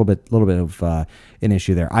little bit of an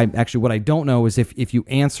issue there. What I don't know is if you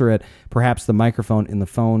answer it, perhaps the microphone in the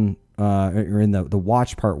phone or in the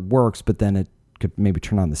watch part works, but then it could maybe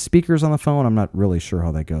turn on the speakers on the phone. I'm not really sure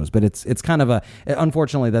how that goes, but it's kind of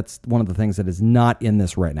unfortunately, that's one of the things that is not in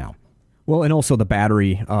this right now. Well, and also the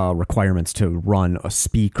battery requirements to run a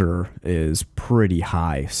speaker is pretty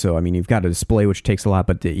high. So, I mean, you've got a display, which takes a lot,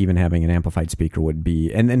 but even having an amplified speaker would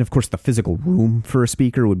be, and then of course the physical room for a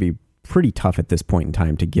speaker would be pretty tough at this point in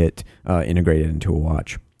time to get integrated into a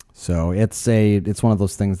watch. So it's one of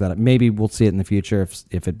those things that maybe we'll see it in the future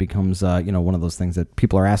if it becomes one of those things that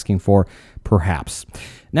people are asking for, perhaps.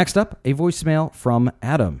 Next up, a voicemail from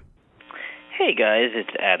Adam. Hey guys,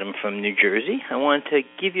 it's Adam from New Jersey. I wanted to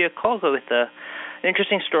give you a call with An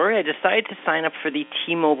interesting story. I decided to sign up for the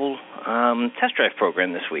T-Mobile test drive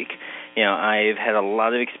program this week. I've had a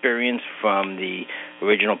lot of experience from the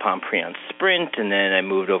original Palm Pre on Sprint, and then I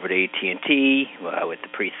moved over to AT&T with the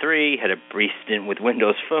Pre-3, had a brief stint with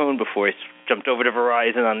Windows Phone before I jumped over to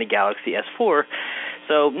Verizon on the Galaxy S4.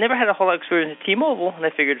 So never had a whole lot of experience with T-Mobile, and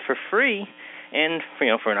I figured for free and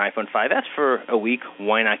for an iPhone 5S for a week,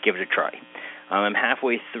 why not give it a try? I'm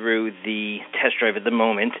halfway through the test drive at the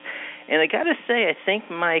moment, and I got to say, I think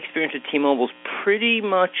my experience with T-Mobile is pretty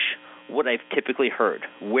much what I've typically heard.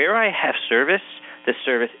 Where I have service, the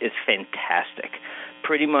service is fantastic.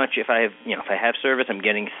 Pretty much, if I have service, I'm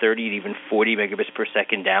getting 30 to even 40 megabits per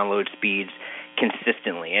second download speeds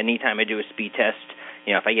consistently. Anytime I do a speed test,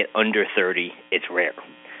 if I get under 30, it's rare.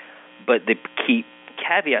 But the key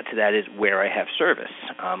caveat to that is where I have service.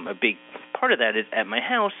 A big part of that is at my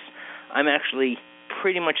house, I'm actually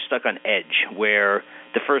pretty much stuck on edge, where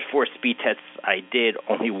the first 4 speed tests I did,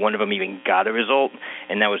 only one of them even got a result,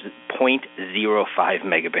 and that was 0.05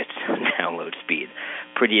 megabits download speed.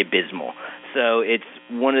 Pretty abysmal. So it's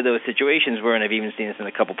one of those situations where, and I've even seen this in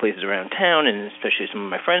a couple places around town, and especially some of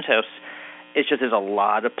my friends' house, it's just there's a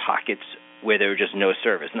lot of pockets where there's just no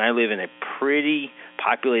service. And I live in a pretty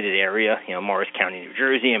populated area, Morris County, New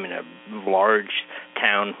Jersey. I'm in a large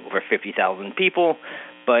town, over 50,000 people.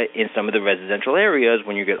 But in some of the residential areas,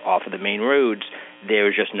 when you get off of the main roads,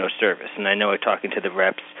 there's just no service. And I know talking to the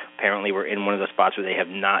reps, apparently we're in one of the spots where they have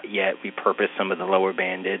not yet repurposed some of the lower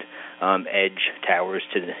banded edge towers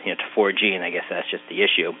to 4G, and I guess that's just the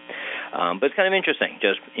issue. But it's kind of interesting,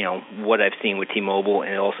 just what I've seen with T-Mobile,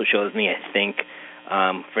 and it also shows me, I think,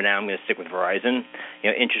 for now I'm going to stick with Verizon.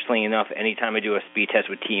 Interestingly enough, anytime I do a speed test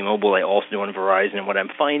with T-Mobile, I also do on Verizon, and what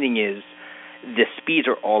I'm finding is the speeds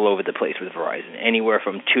are all over the place with Verizon, anywhere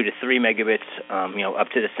from 2 to 3 megabits, up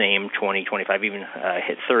to the same 20, 25, even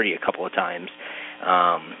hit 30 a couple of times.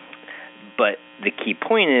 But the key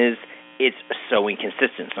point is it's so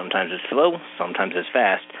inconsistent. Sometimes it's slow, sometimes it's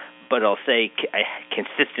fast, but I'll say I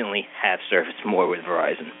consistently have service more with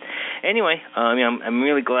Verizon. Anyway, I'm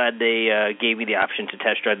really glad they gave me the option to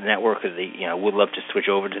test drive the network, because I would love to switch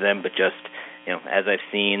over to them, but just as I've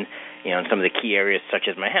seen, in some of the key areas, such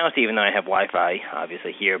as my house, even though I have Wi-Fi,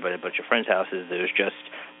 obviously here, but a bunch of friends' houses, there's just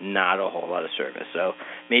not a whole lot of service. So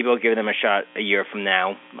maybe I'll give them a shot a year from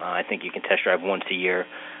now. I think you can test drive once a year.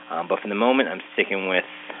 But for the moment, I'm sticking with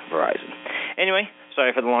Verizon. Anyway,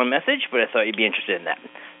 sorry for the long message, but I thought you'd be interested in that.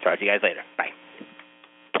 Talk to you guys later. Bye.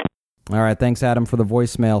 All right, thanks, Adam, for the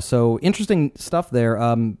voicemail. So interesting stuff there.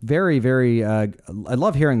 Very, very. I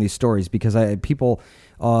love hearing these stories, because people,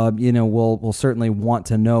 will certainly want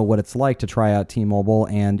to know what it's like to try out T-Mobile,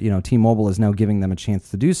 and T-Mobile is now giving them a chance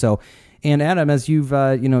to do so. And Adam, as you've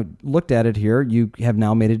looked at it here, you have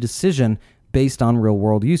now made a decision based on real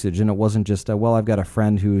world usage, and it wasn't just I've got a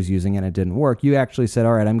friend who is using it and it didn't work. You actually said,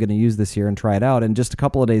 all right, I'm going to use this here and try it out. And just a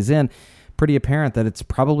couple of days in, pretty apparent that it's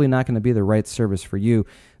probably not going to be the right service for you.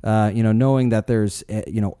 Knowing that there's,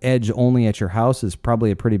 edge only at your house is probably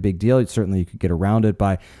a pretty big deal. Certainly you could get around it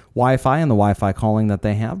by Wi-Fi and the Wi-Fi calling that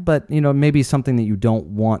they have, but, maybe something that you don't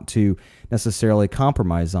want to necessarily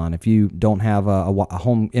compromise on. If you don't have a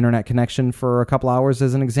home internet connection for a couple hours,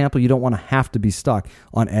 as an example, you don't want to have to be stuck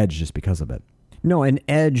on edge just because of it. No, and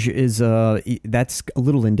edge is that's a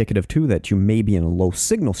little indicative too that you may be in a low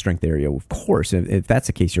signal strength area. Of course, if that's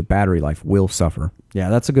the case, your battery life will suffer. Yeah,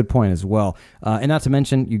 that's a good point as well. And not to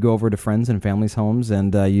mention, you go over to friends and family's homes,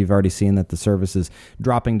 and you've already seen that the service is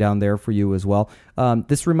dropping down there for you as well.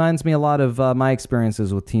 This reminds me a lot of my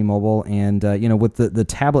experiences with T-Mobile, and with the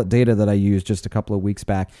tablet data that I used just a couple of weeks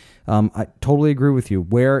back. I totally agree with you.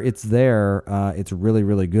 Where it's there, it's really,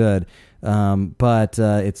 really good. But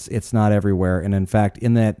it's not everywhere. And in fact,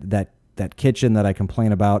 in that kitchen that I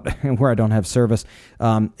complain about where I don't have service,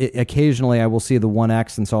 occasionally I will see the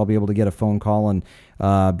 1X, and so I'll be able to get a phone call and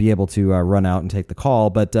be able to run out and take the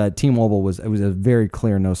call. But T-Mobile was a very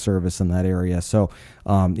clear no service in that area. So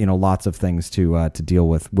lots of things to deal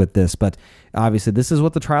with this. But obviously, this is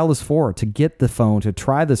what the trial is for: to get the phone, to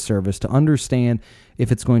try the service, to understand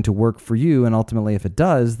if it's going to work for you, and ultimately, if it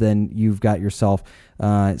does, then you've got yourself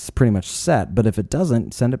it's pretty much set. But if it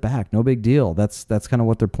doesn't, send it back. No big deal. That's kind of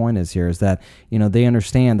what their point is here, is that they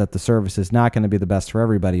understand that the service is not going to be the best for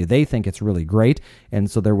everybody. They think it's really great, and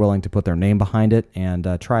so they're willing to put their name behind it and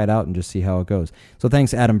try it out and just see how it goes. So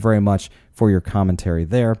thanks, Adam, very much for your commentary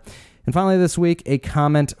there. And finally this week, a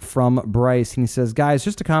comment from Bryce. He says, guys,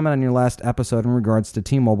 just a comment on your last episode in regards to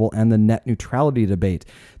T-Mobile and the net neutrality debate.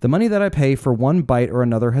 The money that I pay for one byte or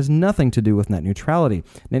another has nothing to do with net neutrality.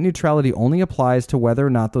 Net neutrality only applies to whether or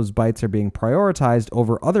not those bytes are being prioritized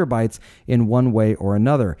over other bytes in one way or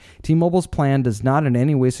another. T-Mobile's plan does not in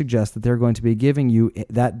any way suggest that they're going to be giving you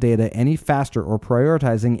that data any faster or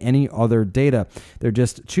prioritizing any other data. They're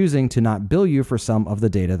just choosing to not bill you for some of the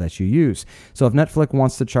data that you use. So if Netflix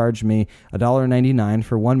wants to charge me $1.99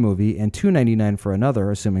 for one movie and $2.99 for another,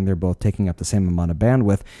 assuming they're both taking up the same amount of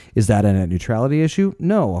bandwidth, is that a net neutrality issue?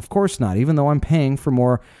 No, of course not. Even though I'm paying for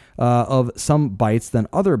more of some bytes than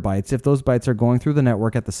other bytes, if those bytes are going through the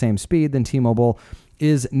network at the same speed, then T-Mobile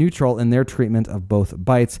is neutral in their treatment of both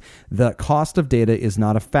bytes. The cost of data is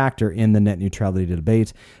not a factor in the net neutrality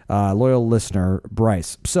debate. Loyal listener,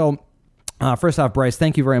 Bryce. So, first off, Bryce,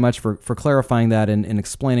 thank you very much for clarifying that and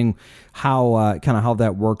explaining how how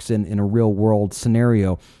that works in a real world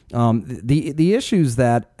scenario. The issues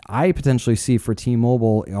that I potentially see for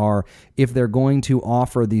T-Mobile are if they're going to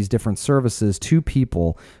offer these different services to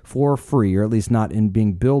people for free, or at least not in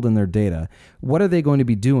being billed in their data, what are they going to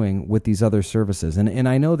be doing with these other services? And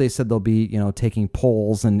I know they said they'll be, taking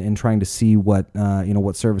polls and trying to see what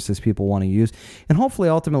services people want to use. And hopefully,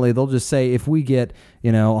 ultimately, they'll just say, if we get,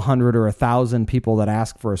 100 or 1,000 people that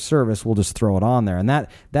ask for a service, we'll just throw it on there. And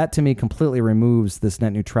that to me completely removes this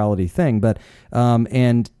net neutrality thing. But,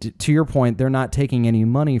 and to your point, they're not taking any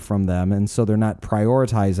money from them. And so they're not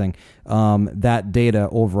prioritizing that data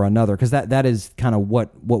over another, because that is kind of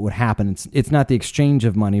what would happen. It's not the exchange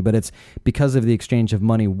of money, but it's because of the exchange of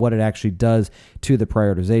money, what it actually does to the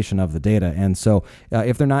prioritization of the data. And so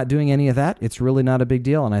if they're not doing any of that, it's really not a big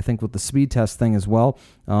deal. And I think with the speed test thing as well,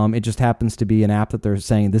 it just happens to be an app that they're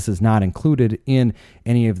saying this is not included in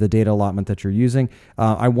any of the data allotment that you're using.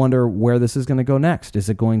 I wonder where this is going to go next. Is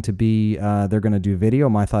it going to be they're going to do video?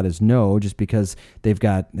 My thought is no, just because they've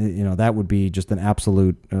got, that would be just an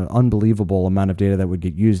absolute unbelievable amount of data that would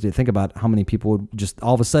get used. Think about how many people would just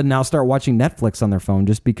all of a sudden now start watching Netflix on their phone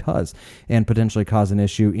just because, and potentially cause an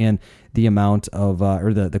issue in the amount of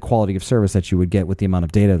or the quality of service that you would get with the amount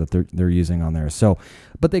of data that they're using on there. So,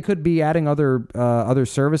 but they could be adding other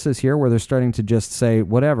services here where they're starting to just say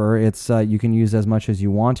whatever, it's you can use as much as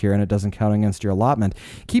you want here and it doesn't count against your allotment.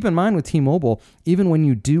 Keep in mind with T-Mobile, even when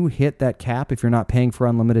you do hit that cap, if you're not paying for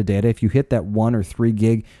unlimited data, if you hit that 1 or 3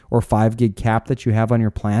 gig or 5 gig cap that you have on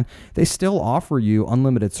your plan, they still offer you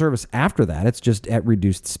unlimited service after that. It's just at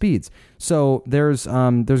reduced speeds. So there's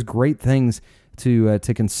great things to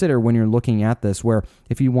consider when you're looking at this, where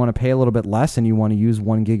if you want to pay a little bit less and you want to use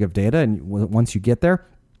 1 gig of data, and once you get there,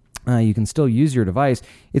 you can still use your device.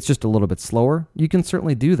 It's just a little bit slower. You can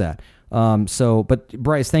certainly do that. But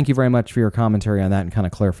Bryce, thank you very much for your commentary on that and kind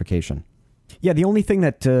of clarification. Yeah, the only thing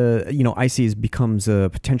that I see becomes a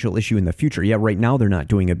potential issue in the future. Yeah, right now they're not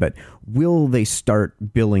doing it, but will they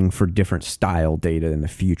start billing for different style data in the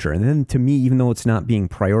future? And then to me, even though it's not being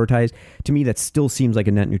prioritized, to me that still seems like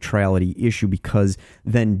a net neutrality issue, because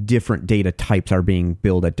then different data types are being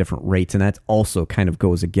billed at different rates, and that also kind of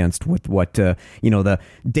goes against with what the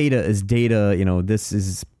data is data. This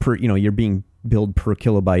is you're being billed per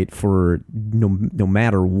kilobyte for no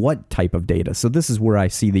matter what type of data. So this is where I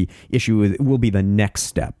see the issue will be the next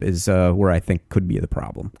step, is where I think could be the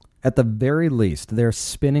problem. At the very least, they're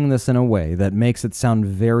spinning this in a way that makes it sound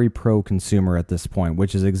very pro-consumer at this point,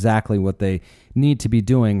 which is exactly what they need to be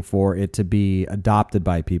doing for it to be adopted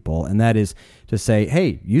by people. And that is to say,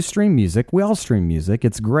 hey, you stream music. We all stream music.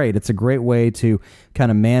 It's great. It's a great way to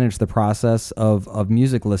kind of manage the process of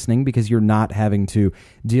music listening, because you're not having to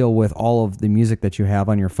deal with all of the music that you have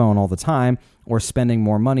on your phone all the time, or spending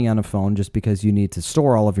more money on a phone just because you need to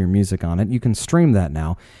store all of your music on it. You can stream that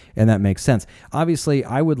now, and that makes sense. Obviously,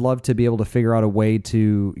 I would love to be able to figure out a way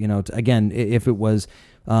to, again, if it was,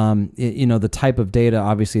 the type of data,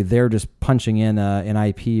 obviously they're just punching in an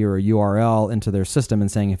IP or a URL into their system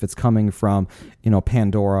and saying if it's coming from,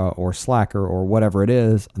 Pandora or Slacker or whatever it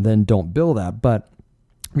is, then don't bill that. But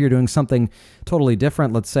if you're doing something totally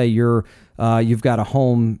different, let's say you've got a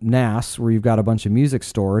home NAS where you've got a bunch of music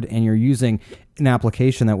stored, and you're using an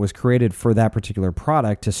application that was created for that particular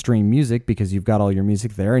product to stream music because you've got all your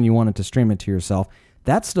music there and you wanted to stream it to yourself.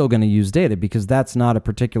 That's still going to use data, because that's not a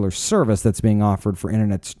particular service that's being offered for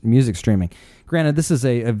internet music streaming. Granted, this is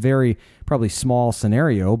a very probably small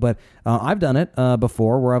scenario, but I've done it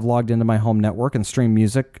before, where I've logged into my home network and streamed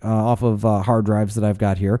music off of hard drives that I've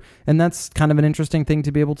got here. And that's kind of an interesting thing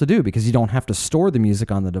to be able to do, because you don't have to store the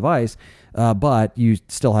music on the device, but you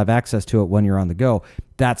still have access to it when you're on the go.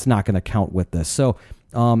 That's not going to count with this. So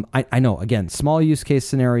I know, again, small use case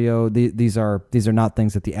scenario. These are not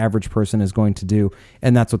things that the average person is going to do,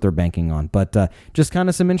 and that's what they're banking on. But just kind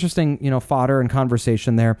of some interesting, fodder and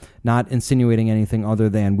conversation there. Not insinuating anything other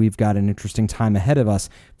than we've got an interesting time ahead of us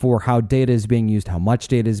for how data is being used, how much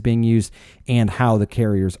data is being used, and how the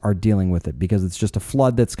carriers are dealing with it. Because it's just a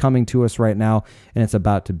flood that's coming to us right now, and it's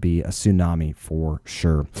about to be a tsunami for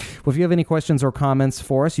sure. Well, if you have any questions or comments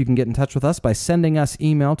for us, you can get in touch with us by sending us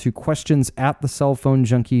email to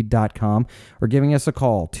questions@thecellphonejunkie.com or giving us a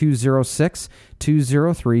call,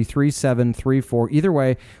 206-203-3734. Either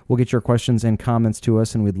way, we'll get your questions and comments to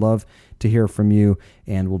us, and we'd love to hear from you,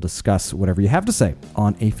 and we'll discuss whatever you have to say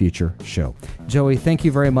on a future show. Joey, thank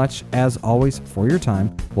you very much, as always, for your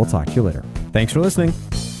time. We'll talk to you later. Thanks for listening.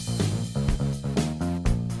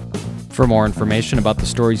 For more information about the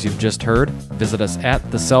stories you've just heard, visit us at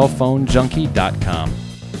thecellphonejunkie.com.